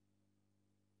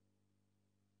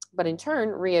 But in turn,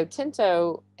 Rio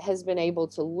Tinto has been able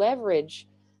to leverage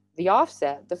the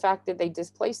offset, the fact that they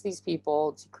displaced these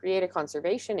people to create a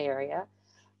conservation area,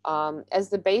 as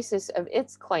the basis of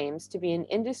its claims to be an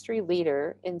industry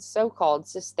leader in so-called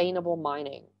sustainable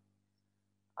mining,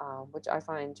 which I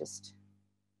find just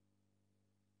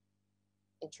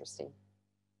interesting.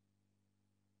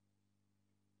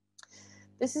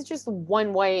 This is just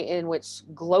one way in which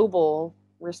global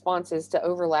responses to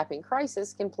overlapping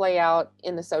crisis can play out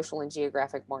in the social and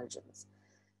geographic margins.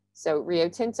 So Rio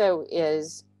Tinto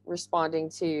is responding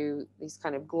to these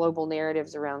kind of global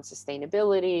narratives around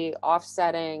sustainability,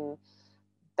 offsetting,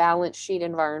 balance sheet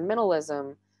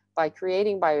environmentalism by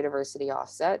creating biodiversity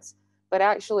offsets. But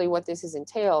actually what this has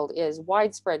entailed is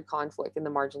widespread conflict in the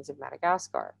margins of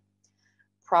Madagascar.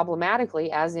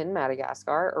 Problematically, as in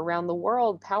Madagascar, around the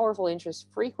world, powerful interests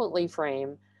frequently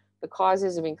frame the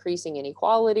causes of increasing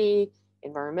inequality,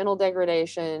 environmental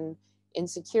degradation,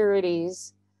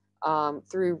 insecurities,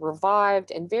 through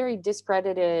revived and very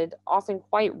discredited, often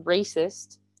quite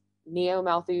racist,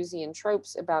 neo-Malthusian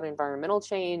tropes about environmental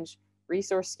change,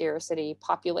 resource scarcity,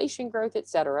 population growth,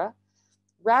 etc.,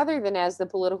 rather than as the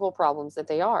political problems that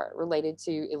they are, related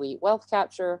to elite wealth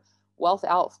capture, wealth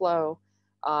outflow,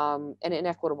 and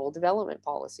inequitable development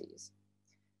policies.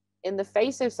 In the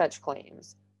face of such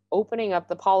claims, opening up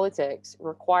the politics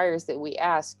requires that we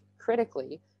ask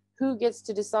critically who gets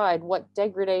to decide what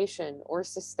degradation or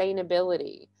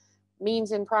sustainability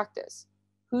means in practice,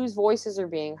 whose voices are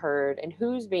being heard and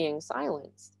who's being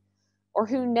silenced. or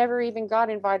who never even got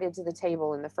invited to the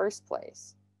table in the first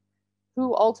place?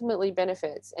 Who ultimately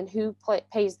benefits and who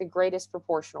pays the greatest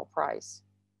proportional price?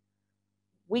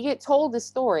 We get told the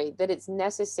story that it's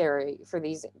necessary for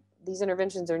these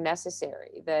interventions are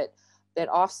necessary, that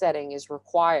offsetting is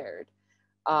required,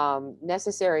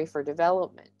 necessary for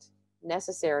development,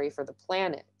 necessary for the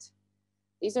planet.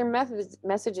 These are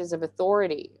messages of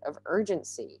authority, of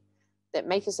urgency, that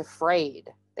make us afraid.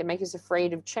 They make us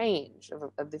afraid of change,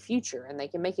 of the future, and they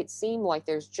can make it seem like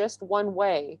there's just one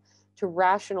way to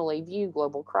rationally view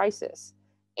global crisis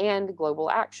and global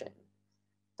action.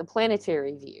 The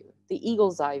planetary view, the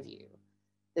eagle's eye view,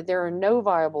 that there are no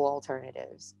viable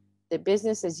alternatives, that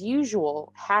business as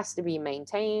usual has to be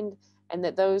maintained, and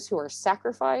that those who are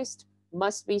sacrificed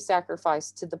must be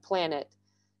sacrificed to the planet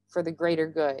for the greater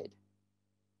good.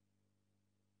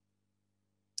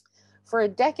 For a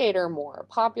decade or more,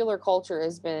 popular culture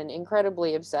has been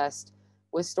incredibly obsessed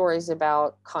with stories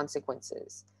about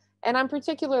consequences. And I'm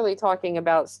particularly talking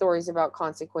about stories about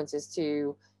consequences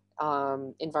to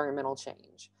environmental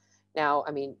change. Now,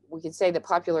 I mean, we could say that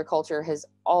popular culture has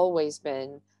always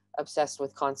been obsessed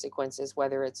with consequences,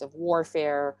 whether it's of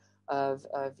warfare, of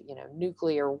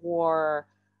nuclear war,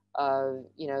 of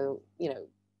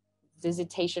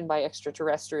visitation by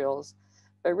extraterrestrials.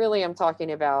 But really, I'm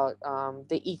talking about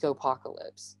the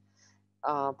eco-apocalypse.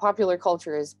 Popular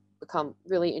culture has become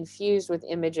really infused with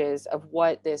images of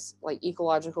what this like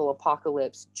ecological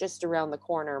apocalypse just around the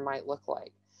corner might look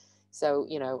like. So,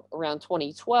 around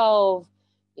 2012,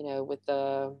 with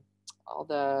all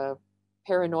the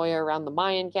paranoia around the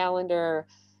Mayan calendar,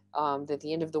 that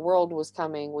the end of the world was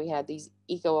coming, we had these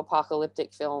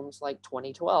eco-apocalyptic films like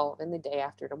 2012 and The Day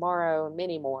After Tomorrow and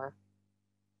many more.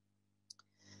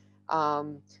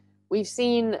 We've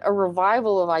seen a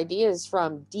revival of ideas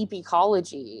from deep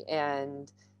ecology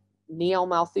and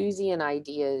neo-Malthusian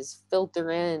ideas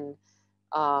filter in,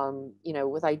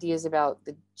 with ideas about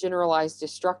the generalized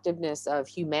destructiveness of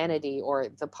humanity or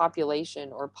the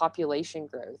population or population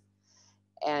growth,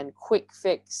 and quick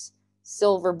fix,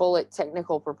 silver bullet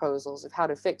technical proposals of how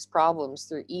to fix problems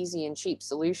through easy and cheap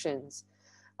solutions,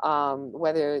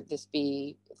 whether this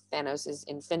be Thanos'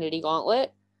 Infinity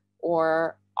Gauntlet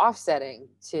or offsetting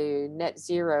to net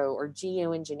zero or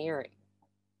geoengineering.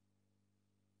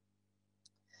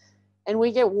 And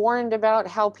we get warned about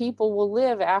how people will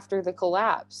live after the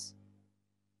collapse.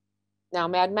 Now,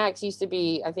 Mad Max used to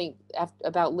be, I think,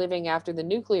 about living after the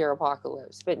nuclear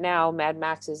apocalypse, but now Mad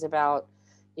Max is about,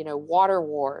 water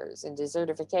wars and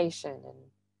desertification and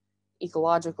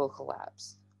ecological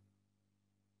collapse.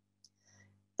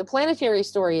 The planetary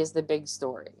story is the big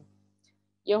story.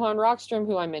 Johan Rockström,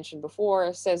 who I mentioned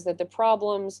before, says that the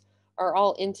problems are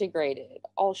all integrated,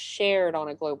 all shared on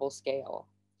a global scale.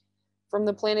 From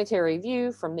the planetary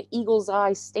view, from the eagle's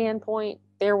eye standpoint,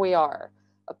 there we are,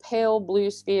 a pale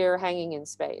blue sphere hanging in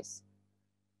space.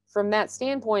 From that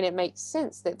standpoint, it makes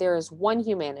sense that there is one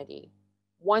humanity,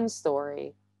 one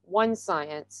story, one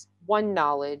science, one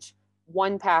knowledge,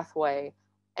 one pathway,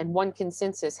 and one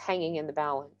consensus hanging in the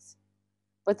balance.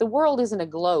 But the world isn't a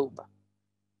globe.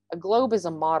 A globe is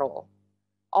a model,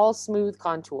 all smooth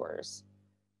contours.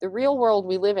 The real world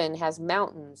we live in has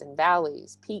mountains and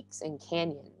valleys, peaks and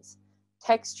canyons,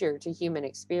 texture to human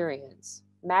experience,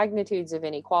 magnitudes of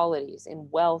inequalities in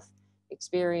wealth,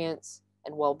 experience,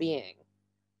 and well-being.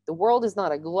 The world is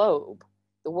not a globe.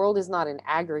 The world is not an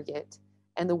aggregate,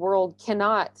 and the world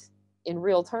cannot, in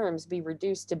real terms, be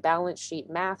reduced to balance sheet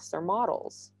maths or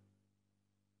models.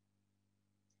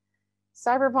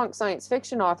 Cyberpunk science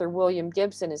fiction author William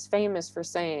Gibson is famous for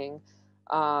saying,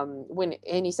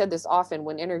 and he said this often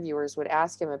when interviewers would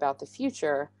ask him about the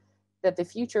future, that the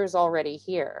future is already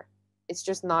here. It's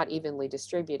just not evenly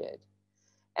distributed.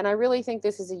 And I really think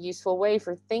this is a useful way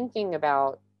for thinking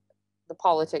about the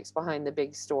politics behind the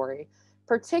big story,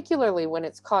 particularly when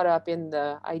it's caught up in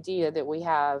the idea that we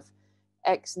have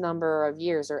X number of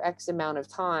years or X amount of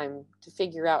time to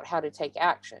figure out how to take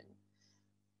action.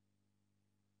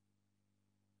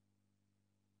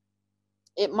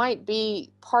 It might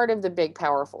be part of the big,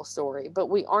 powerful story, but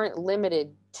we aren't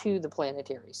limited to the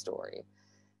planetary story.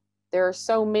 There are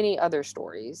so many other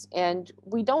stories, and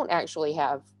we don't actually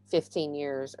have 15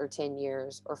 years or 10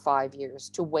 years or 5 years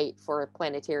to wait for a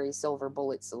planetary silver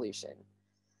bullet solution.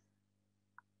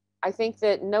 I think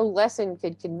that no lesson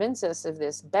could convince us of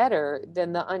this better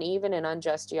than the uneven and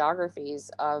unjust geographies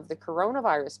of the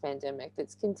coronavirus pandemic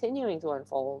that's continuing to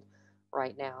unfold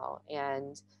right now.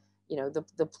 And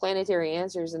the planetary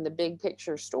answers and the big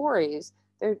picture stories,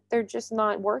 they're just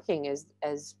not working as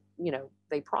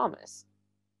they promise.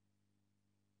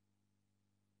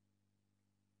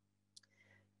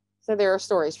 So there are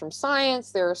stories from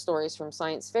science, there are stories from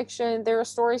science fiction, there are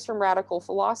stories from radical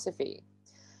philosophy.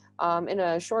 In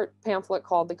a short pamphlet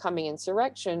called The Coming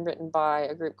Insurrection, written by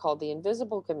a group called the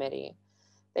Invisible Committee,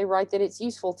 they write that it's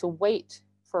useful to wait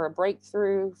for a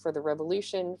breakthrough, for the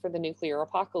revolution, for the nuclear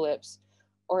apocalypse,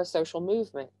 or a social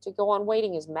movement. To go on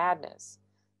waiting is madness.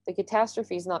 The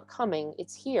catastrophe is not coming,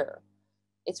 it's here.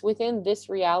 It's within this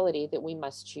reality that we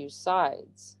must choose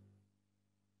sides.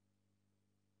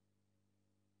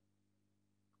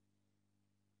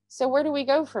 So where do we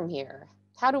go from here?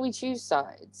 How do we choose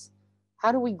sides?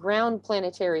 How do we ground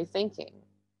planetary thinking?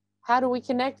 How do we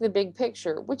connect the big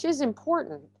picture, which is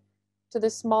important, to the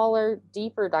smaller,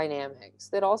 deeper dynamics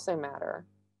that also matter?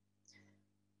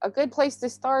 A good place to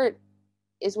start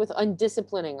is with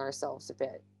undisciplining ourselves a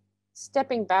bit,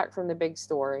 stepping back from the big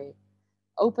story,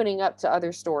 opening up to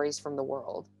other stories from the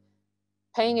world,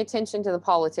 paying attention to the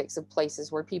politics of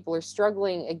places where people are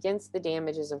struggling against the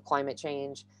damages of climate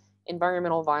change,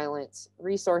 environmental violence,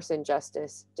 resource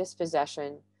injustice,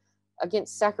 dispossession,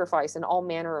 against sacrifice in all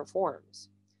manner of forms,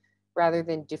 rather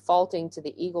than defaulting to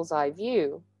the eagle's eye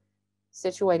view.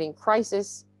 Situating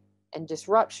crisis and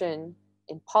disruption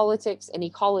in politics and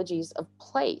ecologies of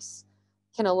place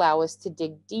can allow us to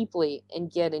dig deeply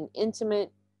and get an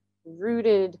intimate,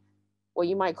 rooted, what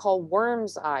you might call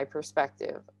worm's eye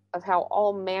perspective of how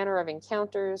all manner of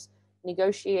encounters,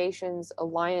 negotiations,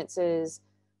 alliances,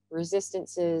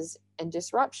 resistances, and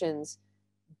disruptions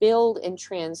build and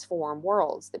transform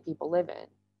worlds that people live in.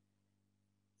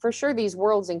 For sure, these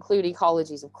worlds include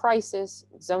ecologies of crisis,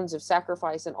 zones of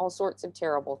sacrifice, and all sorts of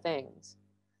terrible things.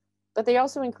 But they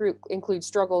also include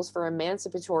struggles for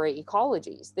emancipatory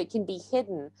ecologies that can be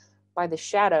hidden by the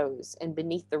shadows and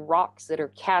beneath the rocks that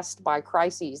are cast by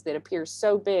crises that appear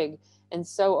so big and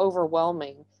so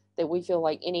overwhelming that we feel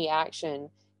like any action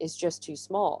is just too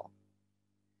small.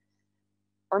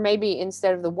 Or maybe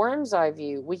instead of the worm's eye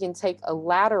view, we can take a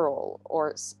lateral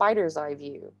or spider's eye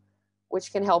view,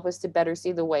 which can help us to better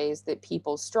see the ways that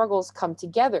people's struggles come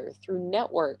together through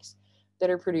networks that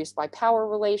are produced by power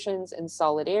relations and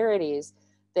solidarities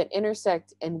that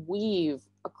intersect and weave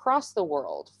across the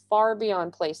world, far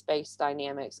beyond place-based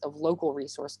dynamics of local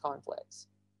resource conflicts.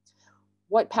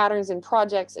 What patterns and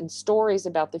projects and stories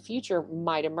about the future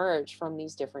might emerge from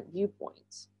these different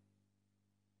viewpoints?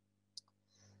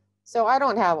 So I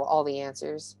don't have all the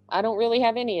answers. I don't really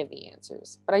have any of the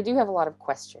answers, but I do have a lot of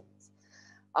questions.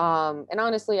 And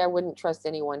honestly, I wouldn't trust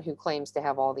anyone who claims to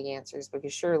have all the answers,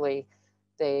 because surely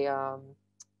they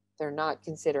they're not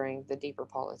considering the deeper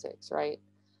politics, right?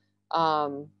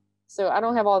 So I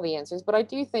don't have all the answers, but I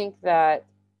do think that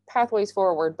pathways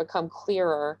forward become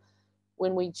clearer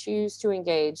when we choose to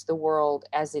engage the world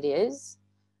as it is,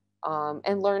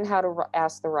 and learn how to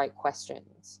ask the right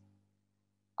questions.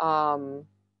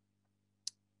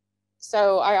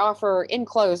 So I offer, in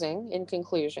closing, in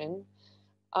conclusion,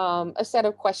 a set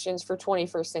of questions for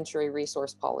 21st century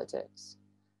resource politics.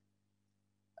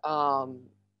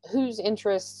 Whose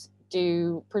interests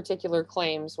do particular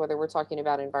claims, whether we're talking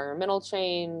about environmental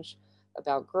change,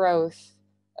 about growth,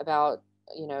 about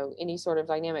any sort of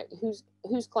dynamic,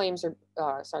 whose claims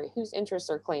are whose interests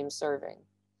are claims serving?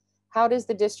 How does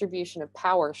the distribution of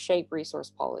power shape resource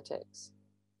politics?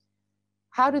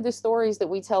 How do the stories that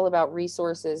we tell about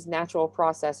resources, natural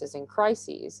processes, and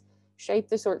crises shape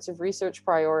the sorts of research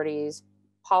priorities,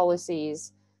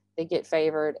 policies that get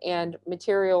favored, and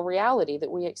material reality that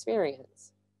we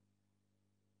experience?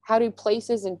 How do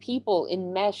places and people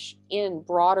enmesh in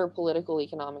broader political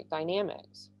economic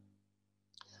dynamics?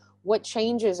 What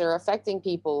changes are affecting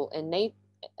people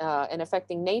and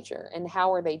affecting nature, and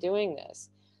how are they doing this?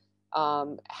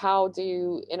 How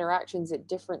do interactions at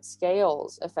different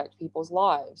scales affect people's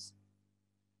lives?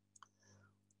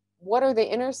 What are the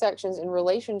intersections and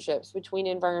relationships between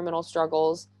environmental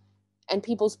struggles and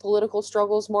people's political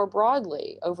struggles more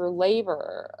broadly, over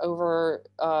labor, over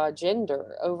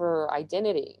gender, over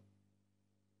identity,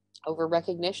 over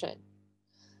recognition?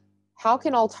 How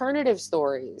can alternative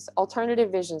stories, alternative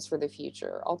visions for the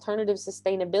future, alternative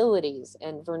sustainabilities,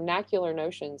 and vernacular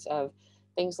notions of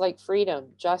things like freedom,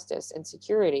 justice, and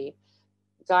security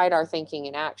guide our thinking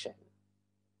and action?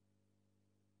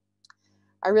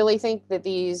 I really think that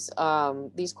these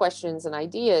questions and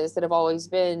ideas that have always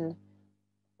been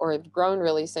or have grown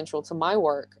really central to my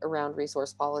work around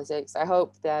resource politics, I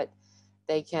hope that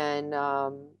they can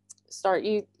start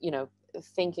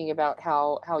thinking about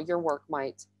how your work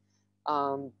might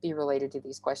be related to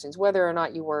these questions, whether or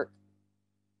not you work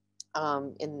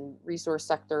in resource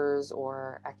sectors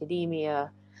or academia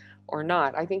or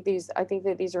not. I think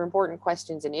that these are important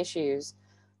questions and issues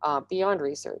beyond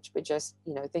research, but just,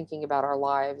 thinking about our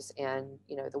lives and,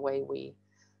 the way we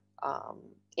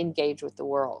engage with the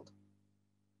world.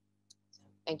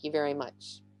 Thank you very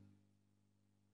much.